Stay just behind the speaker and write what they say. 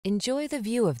Enjoy the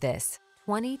view of this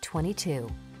 2022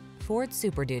 Ford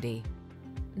Super Duty.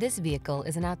 This vehicle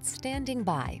is an outstanding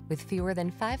buy with fewer than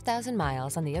 5,000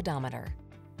 miles on the odometer.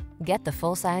 Get the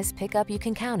full-size pickup you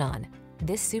can count on.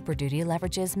 This Super Duty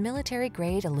leverages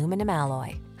military-grade aluminum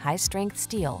alloy, high-strength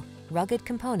steel, rugged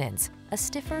components, a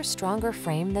stiffer, stronger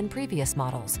frame than previous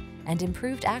models, and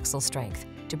improved axle strength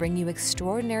to bring you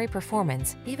extraordinary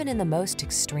performance even in the most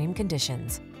extreme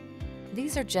conditions.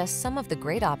 These are just some of the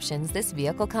great options this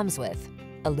vehicle comes with: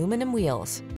 aluminum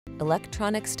wheels,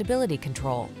 electronic stability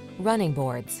control, running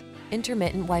boards,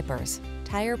 intermittent wipers,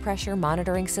 tire pressure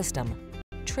monitoring system,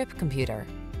 trip computer,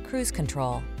 cruise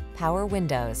control, power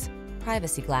windows,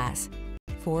 privacy glass,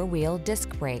 four-wheel disc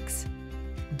brakes.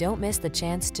 Don't miss the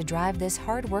chance to drive this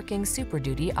hard-working Super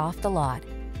Duty off the lot.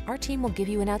 Our team will give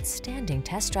you an outstanding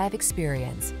test drive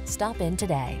experience. Stop in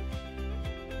today.